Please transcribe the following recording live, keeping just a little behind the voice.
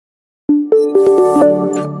Hey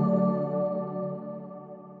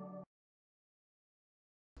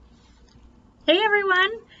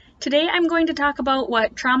everyone! Today I'm going to talk about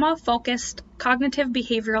what trauma-focused cognitive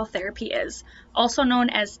behavioral therapy is, also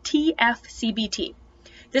known as TF-CBT.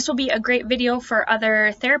 This will be a great video for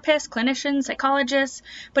other therapists, clinicians, psychologists,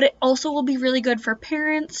 but it also will be really good for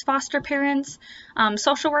parents, foster parents,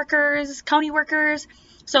 social workers, county workers.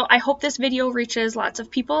 So I hope this video reaches lots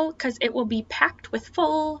of people because it will be packed with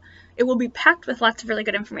lots of really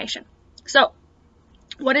good information. So,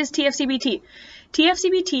 what is TF-CBT?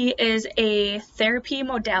 TF-CBT is a therapy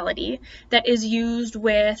modality that is used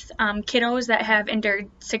with kiddos that have endured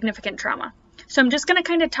significant trauma. So I'm just going to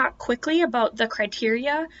kind of talk quickly about the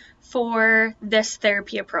criteria for this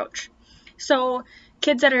therapy approach. So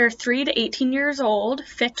kids that are 3 to 18 years old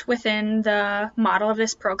fit within the model of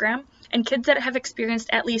this program, and kids that have experienced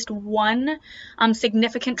at least one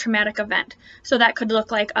significant traumatic event. So that could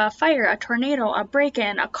look like a fire, a tornado, a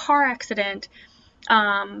break-in, a car accident,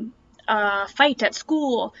 a fight at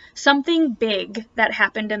school, something big that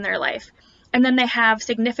happened in their life. And then they have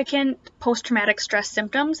significant post-traumatic stress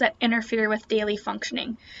symptoms that interfere with daily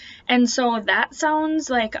functioning. And so that sounds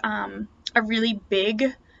like a really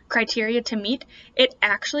big criteria to meet. It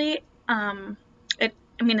actually,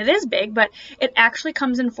 it is big, but it actually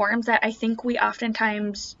comes in forms that I think we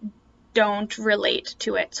oftentimes don't relate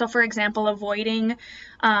to it. So for example, avoiding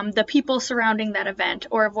the people surrounding that event,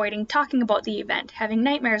 or avoiding talking about the event, having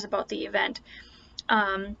nightmares about the event,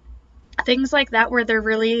 things like that, where they're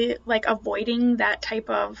really like avoiding that type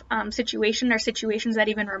of situation, or situations that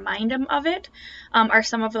even remind them of it, are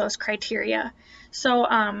some of those criteria. So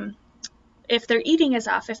if their eating is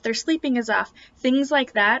off, if their sleeping is off, things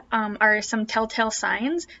like that are some telltale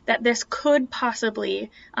signs that this could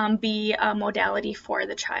possibly be a modality for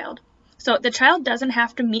the child. So the child doesn't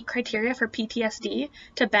have to meet criteria for PTSD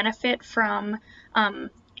to benefit from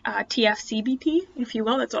TF-CBT, if you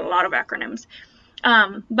will. That's a lot of acronyms.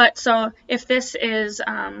 But so if this is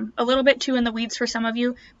a little bit too in the weeds for some of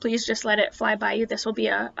you, please just let it fly by you. This will be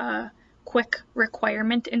a quick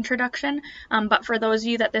requirement introduction. But for those of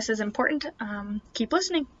you that this is important, keep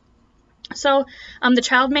listening. So the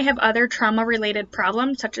child may have other trauma-related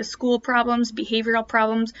problems, such as school problems, behavioral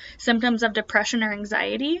problems, symptoms of depression or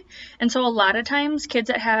anxiety. And so a lot of times kids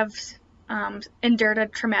that have endured a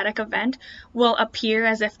traumatic event will appear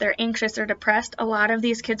as if they're anxious or depressed. A lot of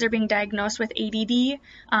these kids are being diagnosed with ADD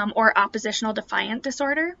or oppositional defiant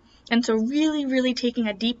disorder. And so really, really taking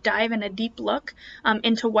a deep dive and a deep look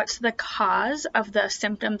into what's the cause of the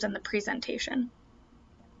symptoms and the presentation.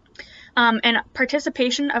 And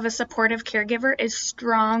participation of a supportive caregiver is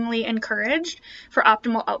strongly encouraged for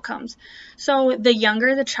optimal outcomes. So the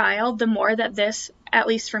younger the child, the more that this, at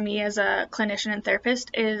least for me as a clinician and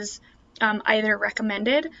therapist, is either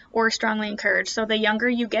recommended or strongly encouraged. So the younger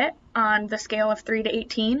you get on the scale of 3 to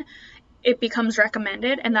 18, it becomes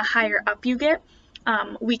recommended, and the higher up you get,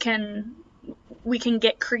 we can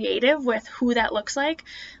get creative with who that looks like.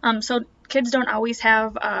 So kids don't always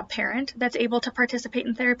have a parent that's able to participate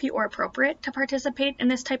in therapy or appropriate to participate in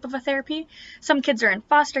this type of a therapy. Some kids are in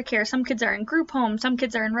foster care, some kids are in group home, some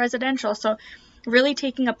kids are in residential. So really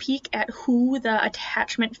taking a peek at who the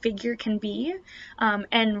attachment figure can be,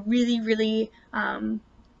 and really,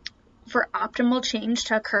 for optimal change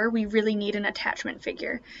to occur, we really need an attachment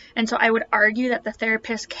figure. And so I would argue that the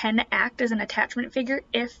therapist can act as an attachment figure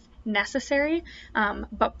if necessary,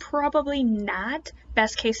 but probably not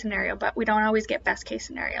best case scenario, but we don't always get best case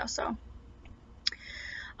scenario. So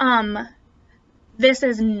this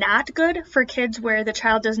is not good for kids where the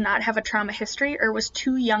child does not have a trauma history or was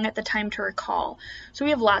too young at the time to recall. So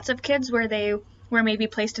we have lots of kids where they were maybe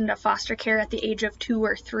placed into foster care at the age of 2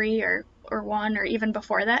 or 3 or 1 or even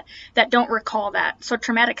before that don't recall that. So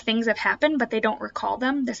traumatic things have happened, but they don't recall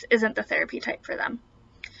them. This isn't the therapy type for them.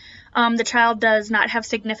 The child does not have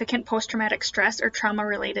significant post-traumatic stress or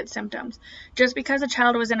trauma-related symptoms. Just because a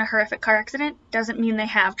child was in a horrific car accident doesn't mean they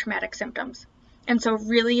have traumatic symptoms. And so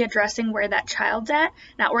really addressing where that child's at,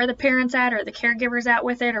 not where the parent's at or the caregiver's at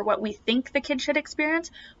with it or what we think the kid should experience,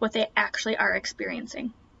 what they actually are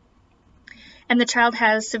experiencing. And the child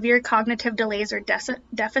has severe cognitive delays or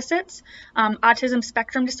deficits. Autism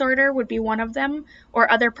spectrum disorder would be one of them,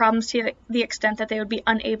 or other problems to the extent that they would be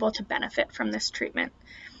unable to benefit from this treatment.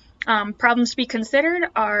 Problems to be considered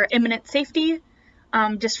are imminent safety,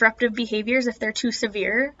 disruptive behaviors if they're too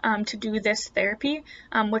severe to do this therapy,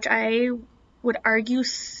 which I would argue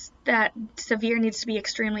that severe needs to be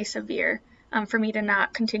extremely severe for me to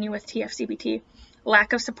not continue with TF-CBT.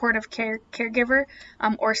 Lack of supportive caregiver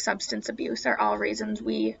or substance abuse are all reasons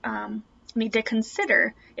we need to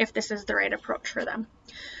consider if this is the right approach for them.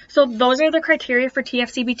 So those are the criteria for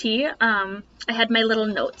TF-CBT. I had my little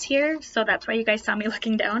notes here, so that's why you guys saw me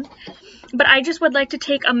looking down. But I just would like to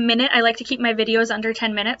take a minute. I like to keep my videos under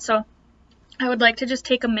 10 minutes, so I would like to just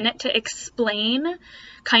take a minute to explain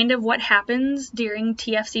kind of what happens during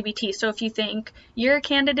TF-CBT. So if you think you're a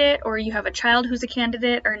candidate, or you have a child who's a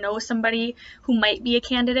candidate, or know somebody who might be a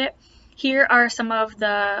candidate, here are some of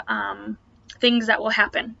the things that will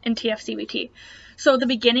happen in TF-CBT. So the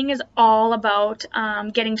beginning is all about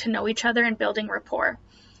getting to know each other and building rapport.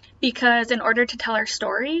 Because in order to tell our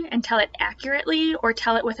story and tell it accurately, or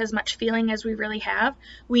tell it with as much feeling as we really have,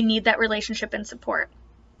 we need that relationship and support.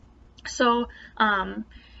 So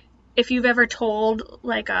if you've ever told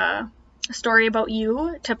like a story about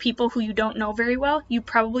you to people who you don't know very well, you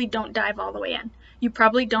probably don't dive all the way in. You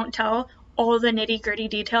probably don't tell all the nitty-gritty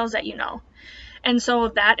details that you know. And so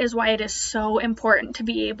that is why it is so important to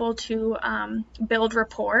be able to build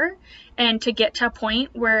rapport and to get to a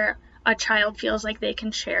point where a child feels like they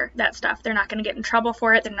can share that stuff. They're not going to get in trouble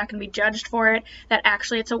for it. They're not going to be judged for it. That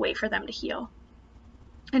actually it's a way for them to heal.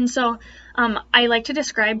 And so I like to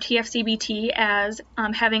describe TF-CBT as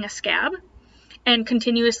having a scab and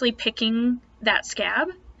continuously picking that scab.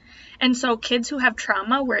 And so kids who have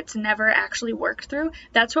trauma where it's never actually worked through,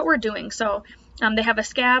 that's what we're doing. So they have a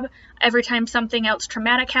scab. Every time something else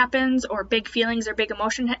traumatic happens, or big feelings or big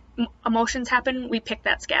emotions happen, we pick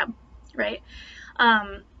that scab, right?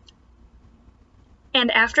 And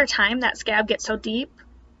after time, that scab gets so deep,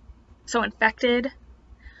 so infected,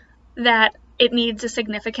 that it needs a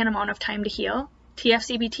significant amount of time to heal.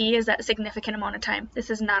 TF-CBT is that significant amount of time. This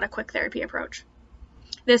is not a quick therapy approach.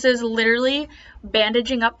 This is literally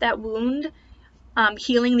bandaging up that wound,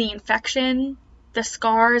 healing the infection, the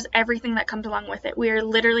scars, everything that comes along with it. We are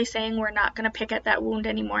literally saying we're not going to pick at that wound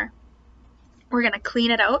anymore. We're going to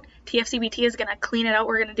clean it out. TF-CBT is going to clean it out.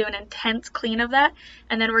 We're going to do an intense clean of that,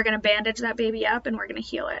 and then we're going to bandage that baby up, and we're going to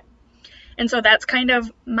heal it. And so that's kind of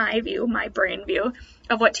my view, my brain view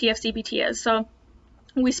of what TF-CBT is. So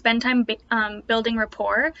we spend time building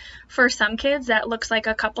rapport. For some kids, that looks like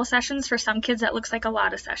a couple sessions. For some kids, that looks like a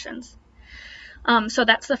lot of sessions. So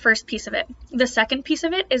that's the first piece of it. The second piece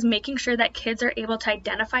of it is making sure that kids are able to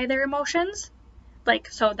identify their emotions. Like,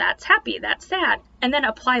 so that's happy, that's sad, and then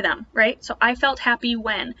apply them, right? So I felt happy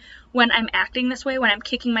when I'm acting this way, when I'm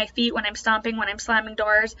kicking my feet, when I'm stomping, when I'm slamming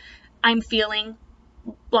doors, I'm feeling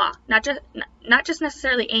blah. Not just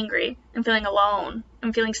necessarily angry. I'm feeling alone.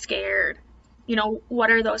 I'm feeling scared. You know,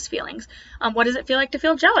 what are those feelings? What does it feel like to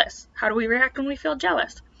feel jealous? How do we react when we feel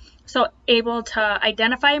jealous? So able to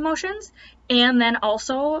identify emotions and then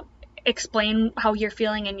also explain how you're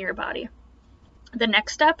feeling in your body. The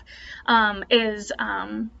next step is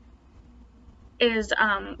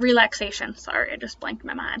relaxation. Sorry, I just blanked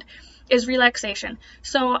my mind. Is relaxation.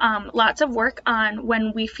 So lots of work on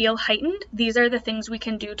when we feel heightened. These are the things we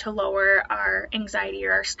can do to lower our anxiety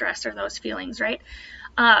or our stress or those feelings, right?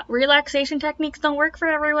 Relaxation techniques don't work for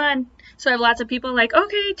everyone. So I have lots of people like,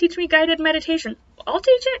 okay, teach me guided meditation. I'll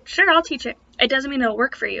teach it. Sure, I'll teach it. It doesn't mean it'll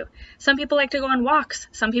work for you. Some people like to go on walks.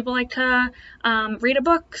 Some people like to read a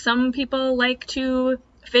book. Some people like to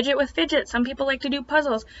fidget with fidget. Some people like to do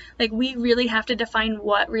puzzles. Like, we really have to define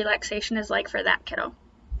what relaxation is like for that kiddo.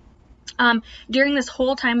 During this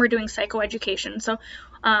whole time, we're doing psychoeducation. So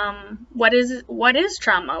what is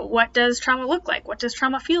trauma? What does trauma look like? What does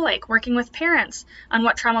trauma feel like? Working with parents on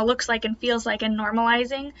what trauma looks like and feels like, and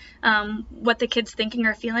normalizing what the kid's thinking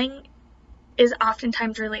or feeling is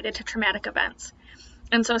oftentimes related to traumatic events.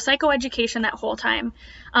 And so psychoeducation that whole time.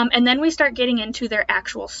 And then we start getting into their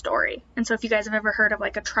actual story. And so if you guys have ever heard of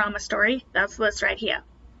like a trauma story, that's this right here.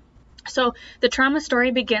 So the trauma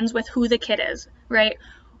story begins with who the kid is, right?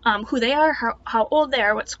 Who they are, how old they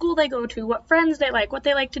are, what school they go to, what friends they like, what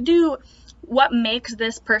they like to do, what makes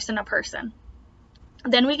this person a person.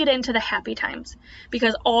 Then we get into the happy times,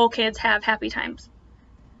 because all kids have happy times,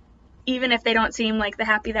 even if they don't seem like the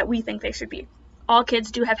happy that we think they should be. All kids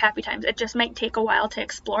do have happy times. It just might take a while to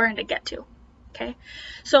explore and to get to. Okay,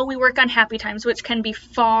 so we work on happy times, which can be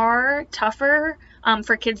far tougher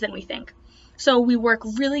for kids than we think. So we work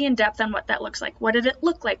really in depth on what that looks like. What did it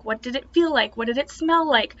look like? What did it feel like? What did it smell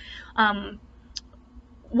like?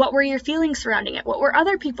 What were your feelings surrounding it? What were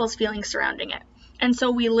other people's feelings surrounding it? And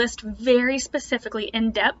so we list very specifically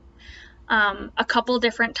in depth a couple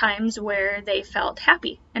different times where they felt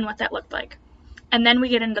happy and what that looked like. And then we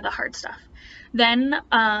get into the hard stuff. Then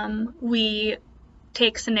we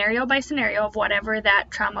take scenario by scenario of whatever that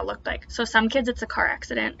trauma looked like. So some kids, it's a car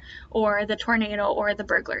accident or the tornado or the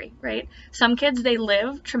burglary, right? Some kids, they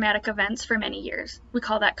live traumatic events for many years. We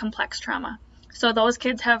call that complex trauma. So those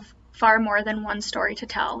kids have far more than one story to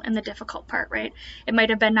tell in the difficult part, right? It might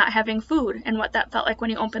have been not having food and what that felt like when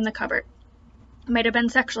you opened the cupboard. It might have been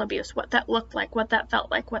sexual abuse, what that looked like, what that felt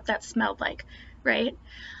like, what that smelled like, right?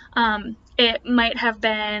 It might have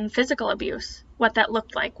been physical abuse, what that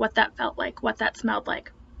looked like, what that felt like, what that smelled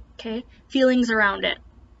like, okay? Feelings around it,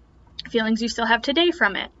 feelings you still have today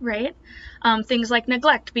from it, right? Things like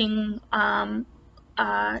neglect, being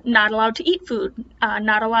not allowed to eat food,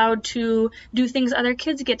 not allowed to do things other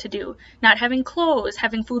kids get to do, not having clothes,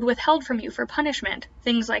 having food withheld from you for punishment,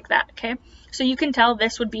 things like that, okay? So you can tell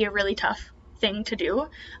this would be a really tough thing to do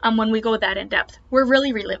when we go that in depth. We're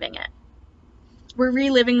really reliving it. We're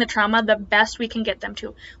reliving the trauma the best we can get them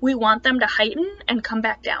to. We want them to heighten and come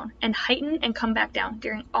back down, and heighten and come back down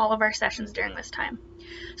during all of our sessions during this time.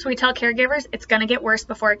 So we tell caregivers it's going to get worse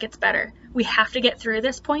before it gets better. We have to get through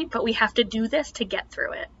this point, but we have to do this to get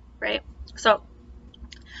through it, right? So,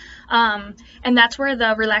 and that's where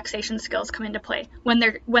the relaxation skills come into play. When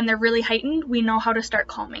they're really heightened, we know how to start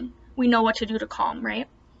calming. We know what to do to calm, right?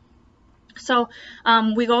 So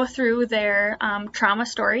we go through their trauma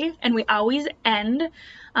story, and we always end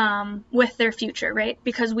with their future, right?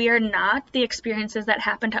 Because we are not the experiences that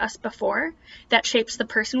happened to us before. That shapes the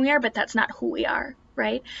person we are, but that's not who we are,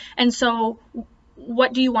 right? And so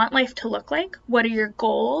what do you want life to look like? What are your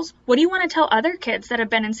goals? What do you want to tell other kids that have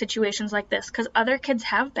been in situations like this? Because other kids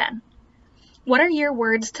have been. What are your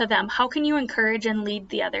words to them? How can you encourage and lead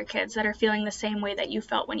the other kids that are feeling the same way that you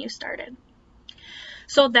felt when you started?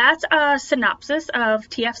 So that's a synopsis of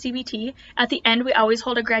TF-CBT. At the end, we always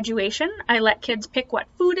hold a graduation. I let kids pick what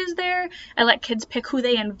food is there. I let kids pick who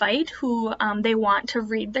they invite, who they want to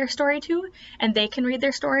read their story to, and they can read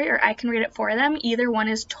their story or I can read it for them. Either one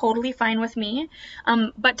is totally fine with me,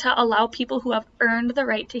 but to allow people who have earned the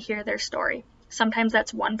right to hear their story. Sometimes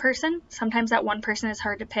that's one person, sometimes that one person is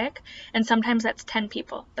hard to pick, and sometimes that's 10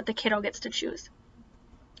 people, but the kiddo gets to choose.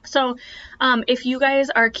 So if you guys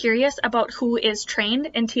are curious about who is trained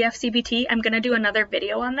in TF-CBT, I'm going to do another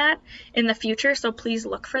video on that in the future, so please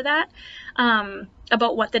look for that,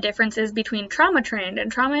 about what the difference is between trauma trained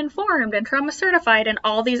and trauma informed and trauma certified and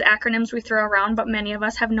all these acronyms we throw around, but many of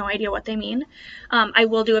us have no idea what they mean. I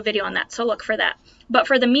will do a video on that, so look for that. But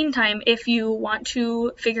for the meantime, if you want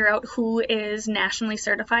to figure out who is nationally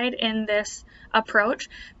certified in this approach,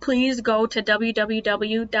 please go to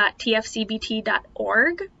www.tfcbt.org.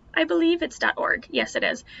 I believe it's .org. Yes, it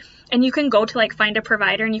is. And you can go to find a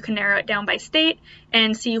provider and you can narrow it down by state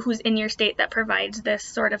and see who's in your state that provides this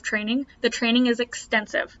sort of training. The training is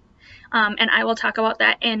extensive. And I will talk about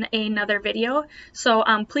that in another video. So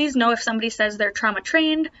please know if somebody says they're trauma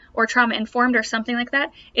trained or trauma informed or something like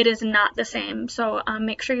that, it is not the same. So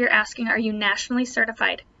make sure you're asking, are you nationally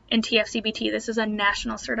certified in TF-CBT? This is a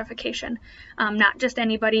national certification. Not just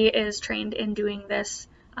anybody is trained in doing this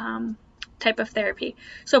type of therapy.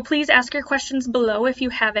 So please ask your questions below if you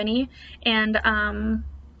have any, and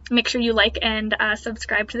make sure you like and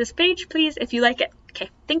subscribe to this page, please, if you like it. Okay,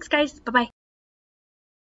 thanks guys. Bye-bye.